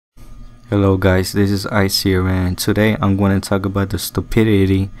Hello guys, this is Ice here, and today I'm going to talk about the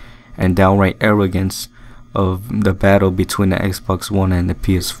stupidity and downright arrogance of the battle between the Xbox One and the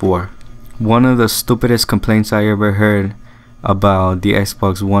PS4. One of the stupidest complaints I ever heard about the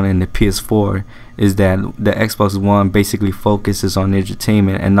Xbox One and the PS4 is that the Xbox One basically focuses on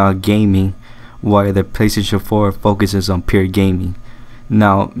entertainment and not gaming, while the PlayStation 4 focuses on pure gaming.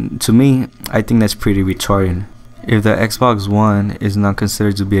 Now, to me, I think that's pretty retarded. If the Xbox One is not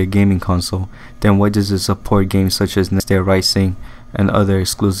considered to be a gaming console, then why does it support games such as Dead Rising and other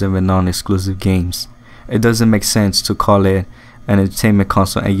exclusive and non-exclusive games? It doesn't make sense to call it an entertainment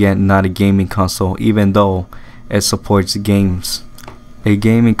console and yet not a gaming console, even though it supports games. A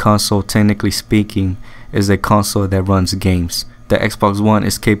gaming console, technically speaking, is a console that runs games. The Xbox One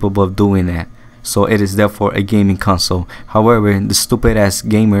is capable of doing that, so it is therefore a gaming console. However, the stupid ass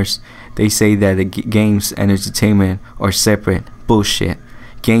gamers, they say that the games and entertainment are separate. Bullshit.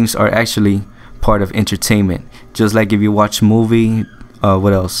 Games are actually part of entertainment. Just like if you watch movie,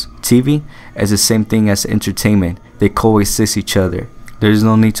 TV, it's the same thing as entertainment. They coexist each other. There's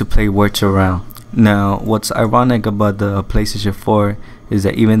no need to play words around. Now, what's ironic about the PlayStation 4 is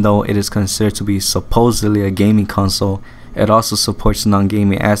that even though it is considered to be supposedly a gaming console, it also supports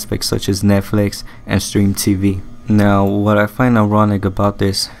non-gaming aspects such as Netflix and Stream TV. Now, what I find ironic about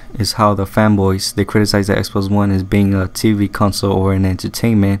this is how the fanboys, they criticize the Xbox One as being a TV console or an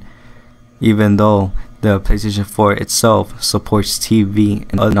entertainment, even though the PlayStation 4 itself supports TV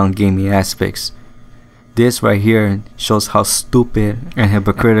and other non-gaming aspects. This right here shows how stupid and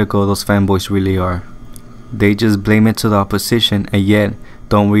hypocritical those fanboys really are. They just blame it to the opposition and yet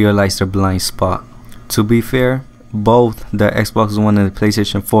don't realize their blind spot. To be fair, both the Xbox One and the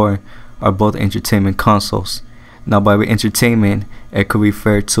PlayStation 4 are both entertainment consoles. Now, by entertainment, it could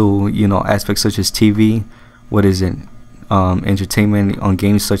refer to, aspects such as TV, entertainment on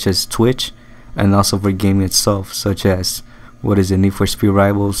games such as Twitch, and also for gaming itself, such as, Need for Speed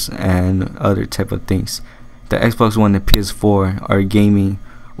Rivals and other type of things. The Xbox One and PS4 are gaming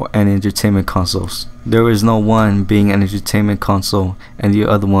and entertainment consoles. There is no one being an entertainment console and the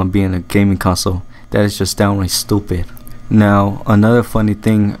other one being a gaming console. That is just downright stupid. Now, another funny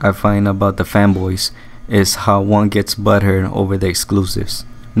thing I find about the fanboys is how one gets butthurt over the exclusives.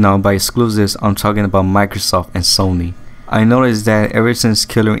 Now, by exclusives, I'm talking about Microsoft and Sony. I noticed that ever since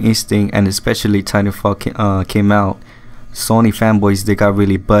Killer Instinct and especially Titanfall came out, Sony fanboys, they got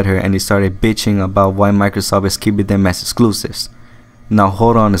really butthurt and they started bitching about why Microsoft is keeping them as exclusives. Now,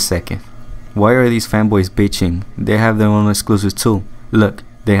 hold on a second. Why are these fanboys bitching? They have their own exclusives too. Look,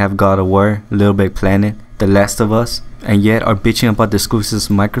 they have God of War, Little Big Planet, The Last of Us, and yet are bitching about the exclusives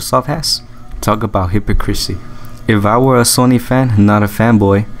Microsoft has? Talk about hypocrisy. If I were a Sony fan, not a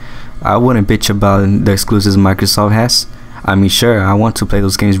fanboy, I wouldn't bitch about the exclusives Microsoft has. I mean, sure, I want to play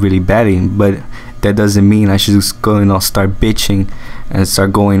those games really badly, but that doesn't mean I should just go start bitching and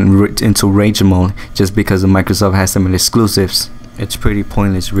start going into rage mode just because Microsoft has some exclusives. It's pretty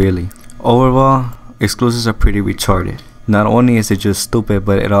pointless, really. Overall, exclusives are pretty retarded. Not only is it just stupid,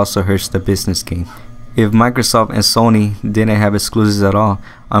 but it also hurts the business game. If Microsoft and Sony didn't have exclusives at all,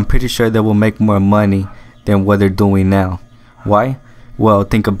 I'm pretty sure they will make more money than what they're doing now. Why? Well,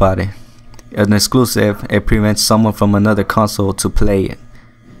 think about it. An exclusive, it prevents someone from another console to play it.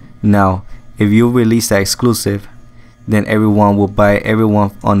 Now, if you release that exclusive, then everyone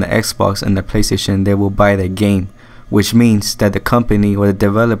on the Xbox and the PlayStation, they will buy that game, which means that the company or the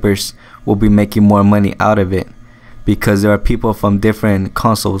developers will be making more money out of it, because there are people from different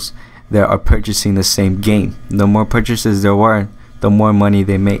consoles that are purchasing the same game. The more purchases there are, the more money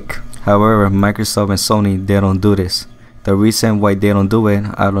they make. However, Microsoft and Sony, they don't do this. The reason why they don't do it,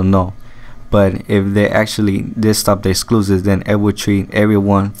 I don't know. But if they actually did stop the exclusives, then it would treat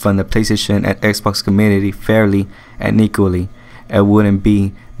everyone from the PlayStation and Xbox community fairly and equally. It wouldn't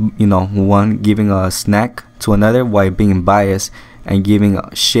be, one giving a snack to another while being biased and giving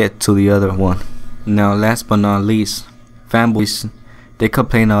a shit to the other one. Now, last but not least, fanboys, they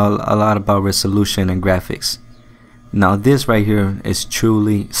complain a lot about resolution and graphics. Now, this right here is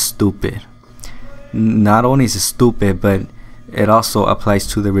truly stupid. Not only is it stupid, but it also applies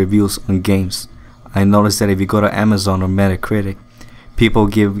to the reviews on games. I noticed that if you go to Amazon or Metacritic, people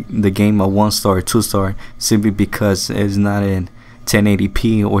give the game a 1-star or 2-star simply because it's not in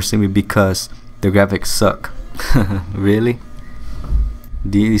 1080p or simply because the graphics suck. Really?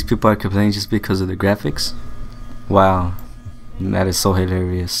 These people are complaining just because of the graphics? Wow, that is so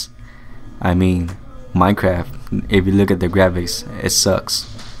hilarious. I mean, Minecraft, if you look at the graphics, it sucks,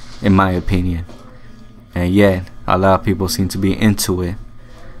 in my opinion. And yet, a lot of people seem to be into it.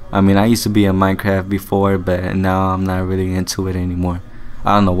 I mean, I used to be in Minecraft before, but now I'm not really into it anymore.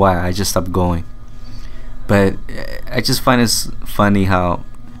 I don't know why, I just stopped going. But I just find it funny how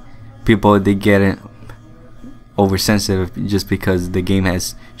people, they get it oversensitive just because the game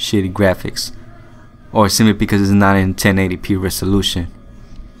has shitty graphics, or simply because it's not in 1080p resolution.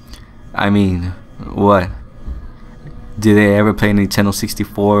 I mean, what? Did they ever play Nintendo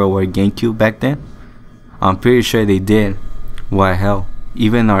 64 or GameCube back then? I'm pretty sure they did. Why, hell,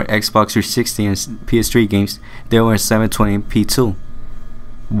 even our Xbox 360 and PS3 games, they were in 720p too.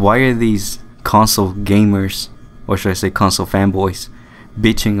 Why are these console gamers, or should I say console fanboys,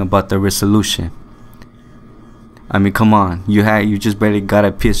 bitching about the resolution? I mean, come on, you just barely got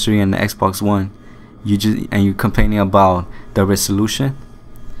a PS3 and the Xbox One, and you're complaining about the resolution?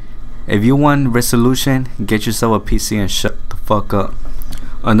 If you want resolution, get yourself a PC and shut the fuck up.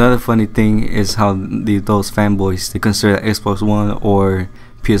 Another funny thing is how those fanboys, they consider Xbox One or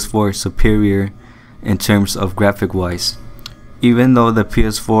PS4 superior in terms of graphic wise. Even though the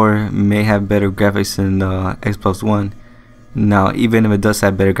PS4 may have better graphics than the Xbox One, now even if it does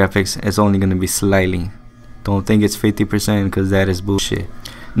have better graphics, it's only going to be slightly. Don't think it's 50%, because that is bullshit.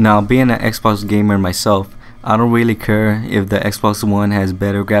 Now, being an Xbox gamer myself, I don't really care if the Xbox One has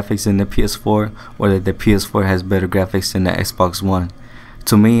better graphics than the PS4, or that the PS4 has better graphics than the Xbox One.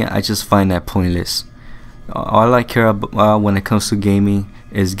 To me, I just find that pointless. All I care about when it comes to gaming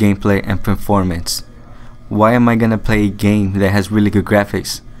is gameplay and performance. Why am I gonna play a game that has really good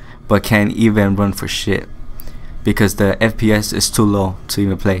graphics but can't even run for shit? Because the FPS is too low to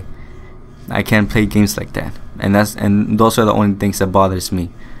even play. I can't play games like that, and those are the only things that bothers me.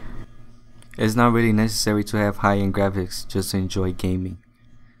 It's not really necessary to have high-end graphics just to enjoy gaming.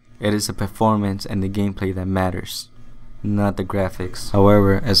 It is the performance and the gameplay that matters, not the graphics.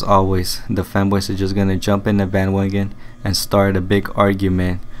 However, as always, the fanboys are just gonna jump in the bandwagon and start a big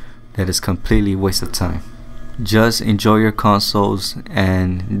argument that is completely waste of time. Just enjoy your consoles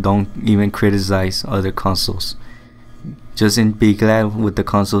and don't even criticize other consoles. Just be glad with the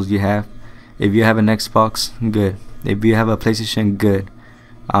consoles you have. If you have an Xbox, good. If you have a PlayStation, good.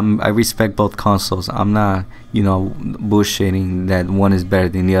 I respect both consoles. I'm not, bullshitting that one is better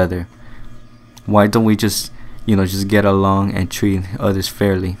than the other. Why don't we just get along and treat others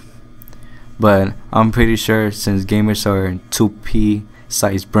fairly? But I'm pretty sure, since gamers are 2p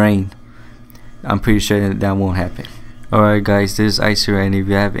sized brain, I'm pretty sure that won't happen. Alright guys, this is Ice here, and if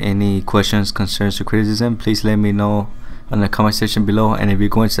you have any questions, concerns, or criticism, please let me know in the comment section below. And if you're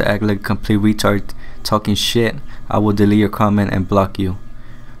going to act like a complete retard talking shit, I will delete your comment and block you.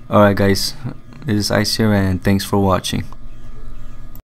 Alright guys, this is Ice here, and thanks for watching.